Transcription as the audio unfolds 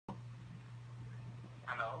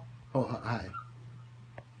Oh, hi.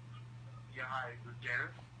 Yeah, hi, this is Darren.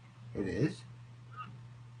 It is?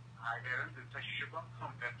 Hi, Darren. This is Shubham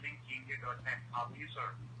from wrestling.net. How are you,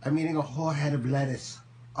 sir? I'm eating a whole head of lettuce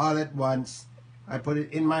all at once. I put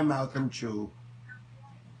it in my mouth and chew.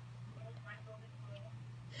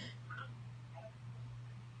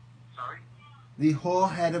 Sorry? The whole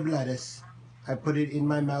head of lettuce. I put it in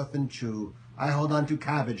my mouth and chew. I hold on to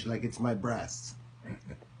cabbage like it's my breasts. Sir,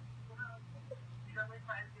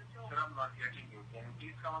 I'm not getting you. Can you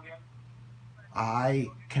please come again? I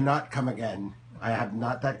cannot come again. I have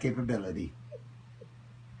not that capability.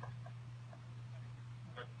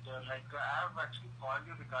 But, I have actually called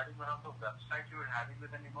you regarding one of the websites you were having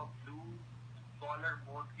with the name of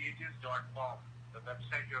bluecollarmortgages.com. The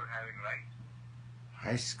website you're having, right?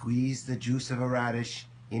 I squeeze the juice of a radish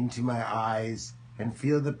into my eyes and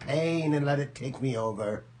feel the pain and let it take me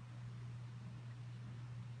over.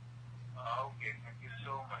 Okay, thank you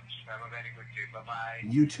so much. Have a very good day. Bye-bye.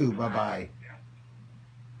 You too, bye-bye.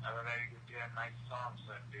 Have a very good day and nice songs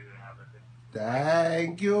that you have with it.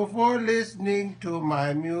 Thank you for listening to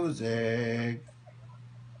my music.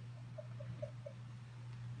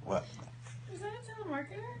 What? Is that a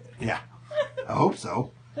telemarketer? Yeah, I hope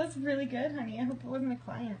so. That's really good, honey. I hope it wasn't a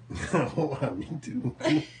client. Oh, me too.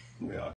 Yeah.